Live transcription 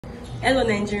Hello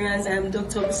Nigerians, I am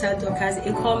Dr. Busayo Dorcas,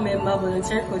 a core member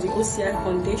volunteering for the OCI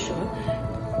Foundation,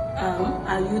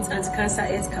 our Youth Anti-Cancer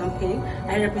Health Campaign.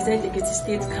 I represent the EKITI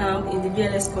State Camp in the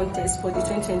VLS contest for the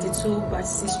 2022 Batch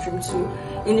 6 Stream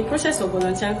 2. In the process of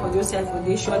volunteering for the OCI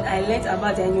Foundation, I learned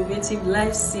about the innovative,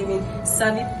 life-saving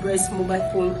CerviBreast Mobile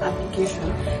Phone Application.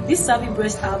 This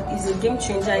CerviBreast app is a game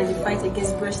changer in the fight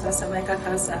against breast and cervical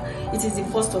cancer. It is the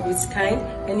first of its kind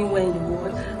anywhere in the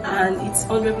world, and it's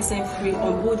 100% free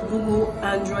on both Google,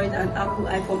 Android, and Apple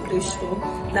iPhone Play Store.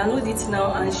 Download it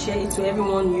now and share it to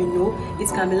everyone you know. It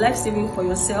can be life-saving for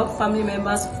yourself, family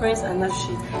members, friends, and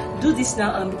associates. Do this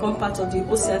now and become part of the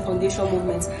OCI Foundation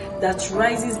movement that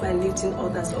rises by lifting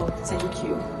others up. Thank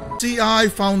you.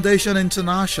 OCI Foundation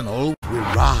International will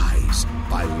rise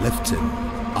by lifting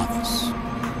others.